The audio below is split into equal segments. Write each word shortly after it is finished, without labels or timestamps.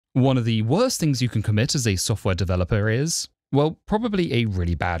One of the worst things you can commit as a software developer is, well, probably a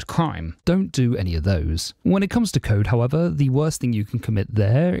really bad crime. Don't do any of those. When it comes to code, however, the worst thing you can commit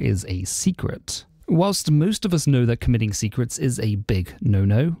there is a secret. Whilst most of us know that committing secrets is a big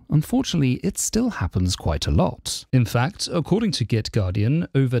no-no, unfortunately it still happens quite a lot. In fact, according to Git Guardian,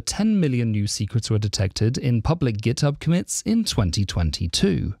 over 10 million new secrets were detected in public GitHub commits in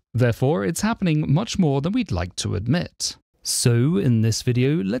 2022. Therefore, it's happening much more than we'd like to admit. So, in this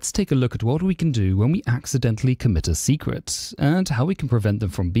video, let's take a look at what we can do when we accidentally commit a secret, and how we can prevent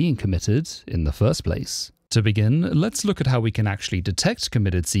them from being committed in the first place. To begin, let's look at how we can actually detect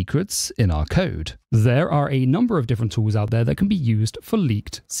committed secrets in our code. There are a number of different tools out there that can be used for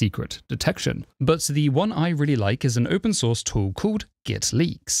leaked secret detection, but the one I really like is an open source tool called Git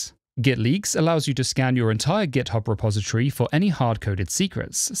Leaks. Git Leaks allows you to scan your entire GitHub repository for any hard-coded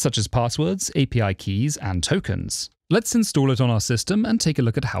secrets, such as passwords, API keys, and tokens. Let's install it on our system and take a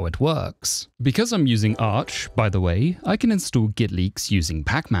look at how it works. Because I'm using Arch, by the way, I can install Git Leaks using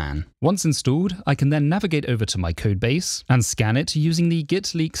Pacman. Once installed, I can then navigate over to my codebase and scan it using the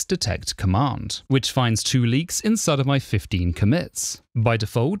git leaks detect command, which finds 2 leaks inside of my 15 commits. By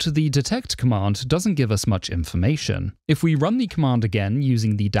default, the detect command doesn't give us much information. If we run the command again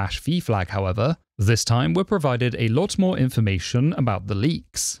using the -v flag, however, this time we're provided a lot more information about the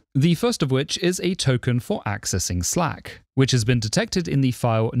leaks. The first of which is a token for accessing Slack, which has been detected in the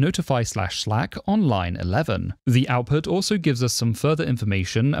file notify/slack on line 11. The output also gives us some further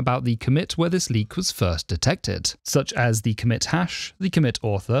information about the commit where this leak was first detected, such as the commit hash, the commit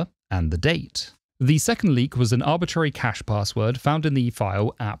author, and the date. The second leak was an arbitrary cache password found in the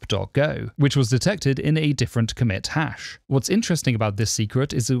file app.go, which was detected in a different commit hash. What's interesting about this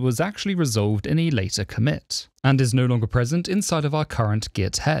secret is it was actually resolved in a later commit, and is no longer present inside of our current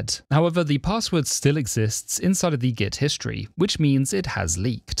Git head. However, the password still exists inside of the Git history, which means it has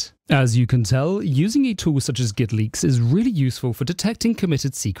leaked. As you can tell, using a tool such as Git Leaks is really useful for detecting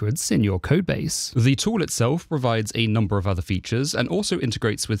committed secrets in your codebase. The tool itself provides a number of other features and also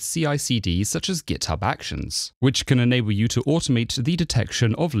integrates with CI/CD such as GitHub Actions, which can enable you to automate the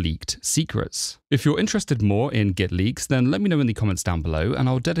detection of leaked secrets. If you're interested more in Git Leaks, then let me know in the comments down below and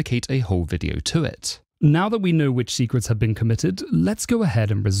I'll dedicate a whole video to it. Now that we know which secrets have been committed, let's go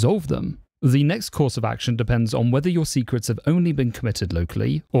ahead and resolve them. The next course of action depends on whether your secrets have only been committed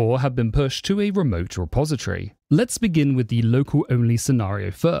locally or have been pushed to a remote repository. Let's begin with the local-only scenario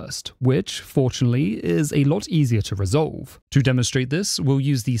first, which, fortunately, is a lot easier to resolve. To demonstrate this, we'll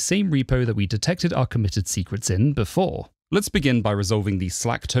use the same repo that we detected our committed secrets in before. Let's begin by resolving the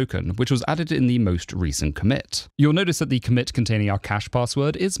Slack token, which was added in the most recent commit. You'll notice that the commit containing our cache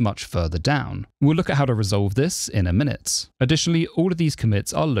password is much further down. We'll look at how to resolve this in a minute. Additionally, all of these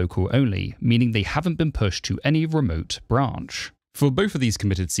commits are local only, meaning they haven't been pushed to any remote branch. For both of these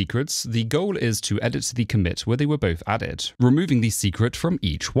committed secrets, the goal is to edit the commit where they were both added, removing the secret from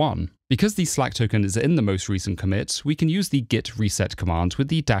each one. Because the Slack token is in the most recent commit, we can use the git reset command with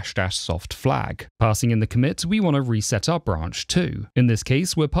the --soft flag. Passing in the commit, we want to reset our branch too. In this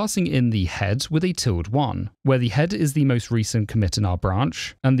case, we're passing in the head with a ~1, where the head is the most recent commit in our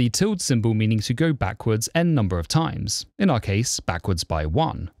branch, and the tilde symbol meaning to go backwards n number of times, in our case, backwards by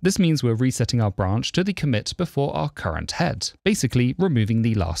 1. This means we're resetting our branch to the commit before our current head, basically removing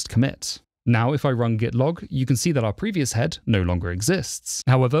the last commit. Now, if I run git log, you can see that our previous head no longer exists.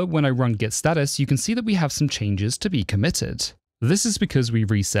 However, when I run git status, you can see that we have some changes to be committed. This is because we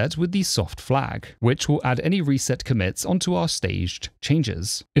reset with the soft flag, which will add any reset commits onto our staged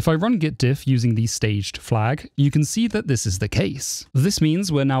changes. If I run git diff using the staged flag, you can see that this is the case. This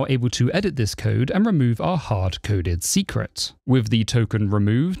means we're now able to edit this code and remove our hard-coded secret. With the token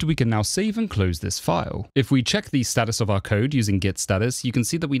removed, we can now save and close this file. If we check the status of our code using git status, you can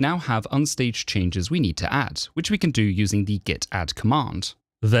see that we now have unstaged changes we need to add, which we can do using the git add command.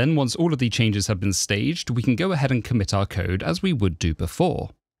 Then, once all of the changes have been staged, we can go ahead and commit our code as we would do before.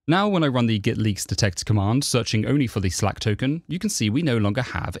 Now, when I run the git leaks detect command, searching only for the Slack token, you can see we no longer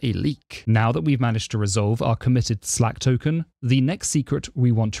have a leak. Now that we've managed to resolve our committed Slack token, the next secret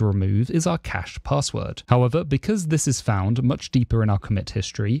we want to remove is our cache password. However, because this is found much deeper in our commit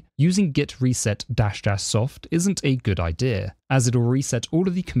history, using git reset --soft isn't a good idea, as it'll reset all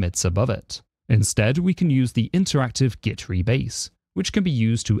of the commits above it. Instead, we can use the interactive git rebase, which can be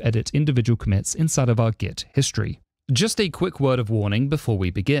used to edit individual commits inside of our Git history. Just a quick word of warning before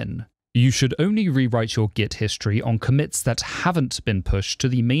we begin. You should only rewrite your Git history on commits that haven't been pushed to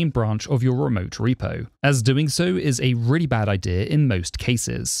the main branch of your remote repo, as doing so is a really bad idea in most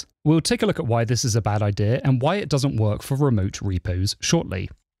cases. We'll take a look at why this is a bad idea and why it doesn't work for remote repos shortly.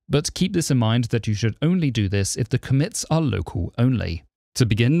 But keep this in mind that you should only do this if the commits are local only. To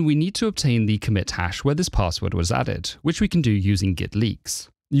begin, we need to obtain the commit hash where this password was added, which we can do using git leaks.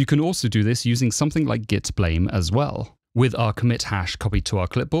 You can also do this using something like git blame as well. With our commit hash copied to our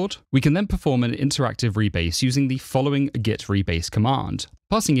clipboard, we can then perform an interactive rebase using the following git rebase command,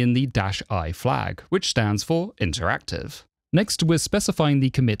 passing in the -i flag, which stands for interactive. Next, we're specifying the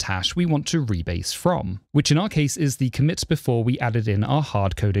commit hash we want to rebase from, which in our case is the commit before we added in our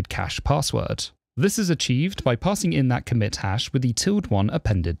hard-coded cache password. This is achieved by passing in that commit hash with the ~1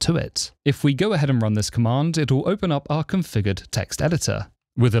 appended to it. If we go ahead and run this command, it will open up our configured text editor,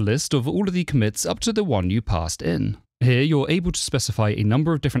 with a list of all of the commits up to the one you passed in. Here, you're able to specify a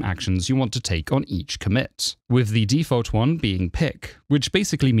number of different actions you want to take on each commit, with the default one being pick, which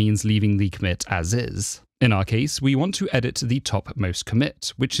basically means leaving the commit as is. In our case, we want to edit the topmost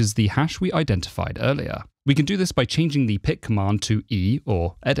commit, which is the hash we identified earlier. We can do this by changing the pick command to E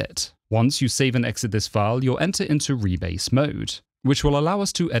or edit. Once you save and exit this file, you'll enter into rebase mode, which will allow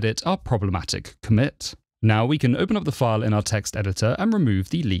us to edit our problematic commit. Now we can open up the file in our text editor and remove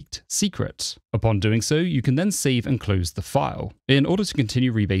the leaked secret. Upon doing so, you can then save and close the file. In order to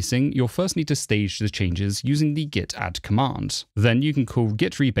continue rebasing, you'll first need to stage the changes using the git add command. Then you can call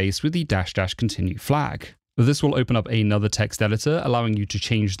git rebase with the -- continue flag. This will open up another text editor, allowing you to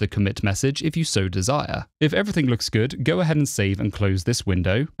change the commit message if you so desire. If everything looks good, go ahead and save and close this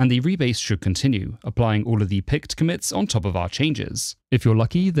window, and the rebase should continue, applying all of the picked commits on top of our changes. If you're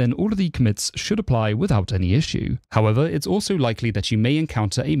lucky, then all of the commits should apply without any issue. However, it's also likely that you may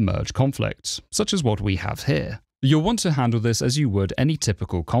encounter a merge conflict, such as what we have here. You'll want to handle this as you would any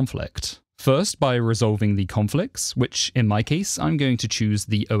typical conflict. First, by resolving the conflicts, which in my case, I'm going to choose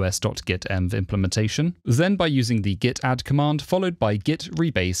the os.gitenv implementation. Then by using the git add command followed by git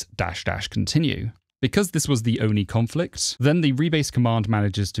rebase -- continue. Because this was the only conflict, then the rebase command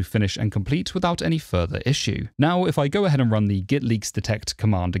manages to finish and complete without any further issue. Now, if I go ahead and run the git leaks detect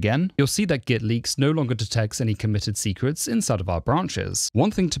command again, you'll see that git leaks no longer detects any committed secrets inside of our branches.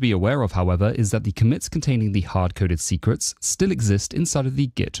 One thing to be aware of, however, is that the commits containing the hard-coded secrets still exist inside of the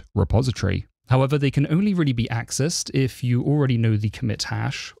Git repository. However, they can only really be accessed if you already know the commit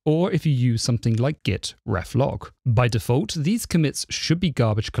hash, or if you use something like git reflog. By default, these commits should be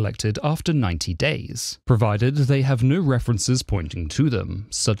garbage collected after 90 days, provided they have no references pointing to them,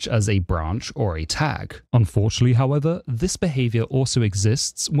 such as a branch or a tag. Unfortunately, however, this behavior also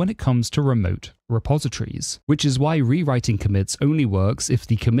exists when it comes to remote repositories, which is why rewriting commits only works if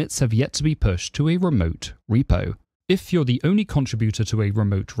the commits have yet to be pushed to a remote repo. If you're the only contributor to a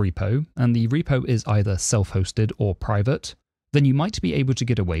remote repo, and the repo is either self-hosted or private, then you might be able to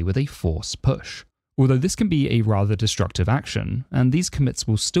get away with a force push. Although this can be a rather destructive action, and these commits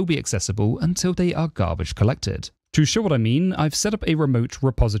will still be accessible until they are garbage collected. To show what I mean, I've set up a remote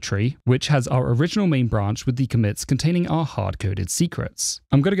repository, which has our original main branch with the commits containing our hard-coded secrets.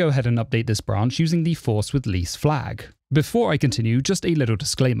 I'm going to go ahead and update this branch using the force with lease flag. Before I continue, just a little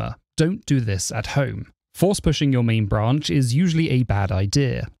disclaimer. Don't do this at home. Force pushing your main branch is usually a bad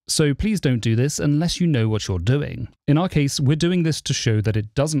idea, so please don't do this unless you know what you're doing. In our case, we're doing this to show that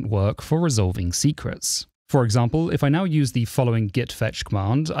it doesn't work for resolving secrets. For example, if I now use the following git fetch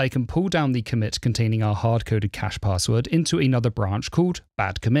command, I can pull down the commit containing our hard-coded cache password into another branch called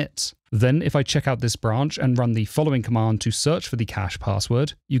bad commit. Then if I check out this branch and run the following command to search for the cache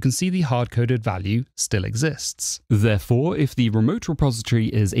password, you can see the hard-coded value still exists. Therefore, if the remote repository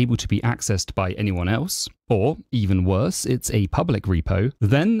is able to be accessed by anyone else, or even worse, it's a public repo,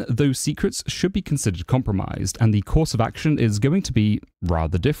 then those secrets should be considered compromised, and the course of action is going to be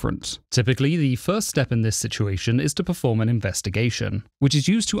rather different. Typically, the first step in this situation is to perform an investigation, which is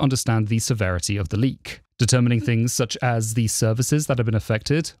used to understand the severity of the leak, determining things such as the services that have been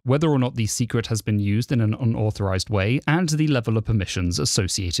affected, whether or not the secret has been used in an unauthorized way, and the level of permissions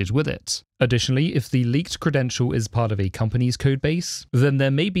associated with it. Additionally, if the leaked credential is part of a company's codebase, then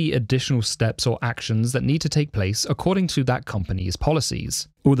there may be additional steps or actions that need to take place according to that company's policies.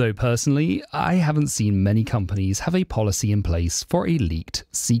 Although personally, I haven't seen many companies have a policy in place for a leaked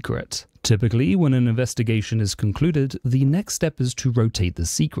secret. Typically, when an investigation is concluded, the next step is to rotate the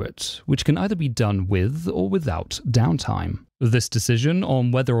secret, which can either be done with or without downtime. This decision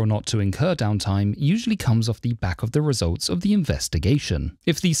on whether or not to incur downtime usually comes off the back of the results of the investigation.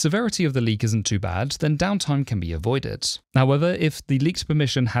 If the severity of the leak isn't too bad, then downtime can be avoided. However, if the leaked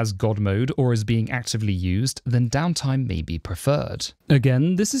permission has God mode or is being actively used, then downtime may be preferred.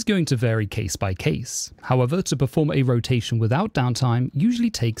 Again, this is going to vary case by case. However, to perform a rotation without downtime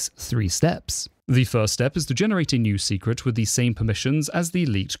usually takes 3 steps. The first step is to generate a new secret with the same permissions as the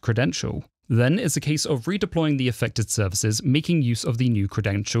leaked credential. Then it's a case of redeploying the affected services making use of the new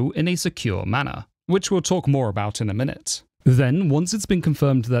credential in a secure manner, which we'll talk more about in a minute. Then, once it's been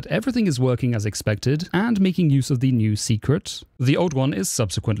confirmed that everything is working as expected and making use of the new secret, the old one is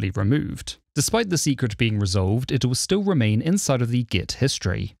subsequently removed. Despite the secret being resolved, it will still remain inside of the Git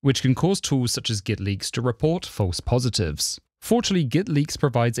history, which can cause tools such as Git leaks to report false positives. Fortunately, Git leaks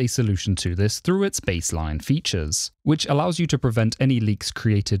provides a solution to this through its baseline features, which allows you to prevent any leaks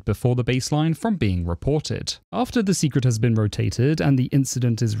created before the baseline from being reported. After the secret has been rotated and the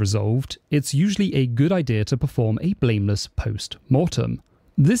incident is resolved, it's usually a good idea to perform a blameless post-mortem.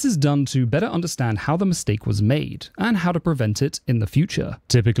 This is done to better understand how the mistake was made and how to prevent it in the future.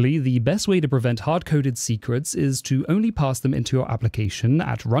 Typically, the best way to prevent hard-coded secrets is to only pass them into your application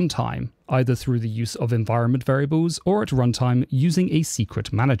at runtime, either through the use of environment variables or at runtime using a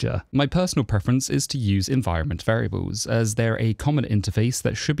secret manager. My personal preference is to use environment variables, as they're a common interface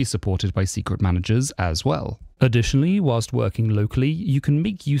that should be supported by secret managers as well. Additionally, whilst working locally, you can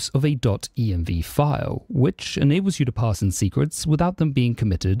make use of a .env file, which enables you to pass in secrets without them being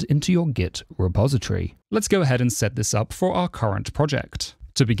committed into your Git repository. Let's go ahead and set this up for our current project.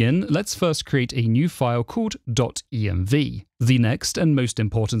 To begin, let's first create a new file called .env. The next and most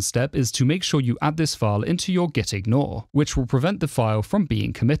important step is to make sure you add this file into your git ignore, which will prevent the file from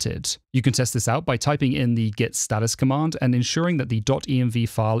being committed. You can test this out by typing in the git status command and ensuring that the .env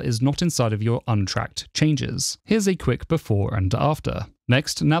file is not inside of your untracked changes. Here's a quick before and after.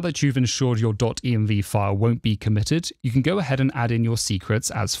 Next, now that you've ensured your .env file won't be committed, you can go ahead and add in your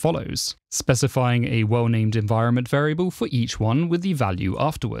secrets as follows, specifying a well-named environment variable for each one with the value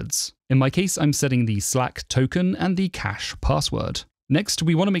afterwards. In my case, I'm setting the Slack token and the cache password. Next,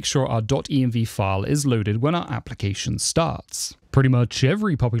 we want to make sure our .env file is loaded when our application starts. Pretty much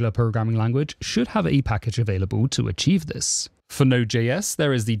every popular programming language should have a package available to achieve this. For Node.js,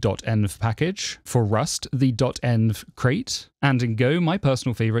 there is the .env package. For Rust, the .env crate. And in Go, my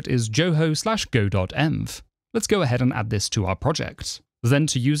personal favorite is joho/go.env. Let's go ahead and add this to our project. Then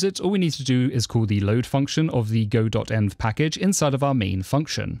to use it, all we need to do is call the load function of the go.env package inside of our main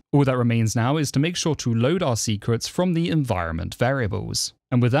function. All that remains now is to make sure to load our secrets from the environment variables.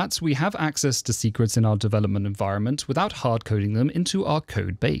 And with that, we have access to secrets in our development environment without hard coding them into our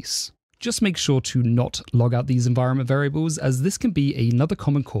code base. Just make sure to not log out these environment variables, as this can be another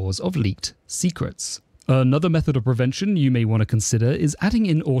common cause of leaked secrets. Another method of prevention you may want to consider is adding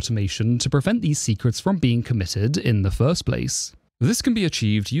in automation to prevent these secrets from being committed in the first place. This can be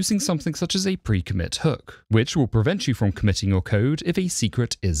achieved using something such as a pre-commit hook, which will prevent you from committing your code if a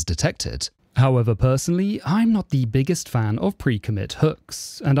secret is detected. However, personally, I'm not the biggest fan of pre-commit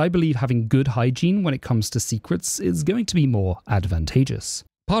hooks, and I believe having good hygiene when it comes to secrets is going to be more advantageous.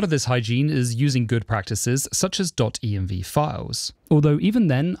 Part of this hygiene is using good practices such as .env files, although even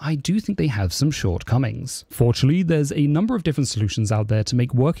then, I do think they have some shortcomings. Fortunately, there's a number of different solutions out there to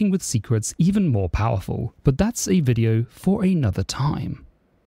make working with secrets even more powerful, but that's a video for another time.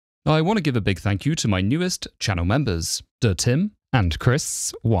 I want to give a big thank you to my newest channel members, Tim and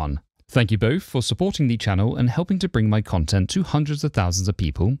Chris1. Thank you both for supporting the channel and helping to bring my content to hundreds of thousands of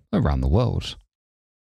people around the world.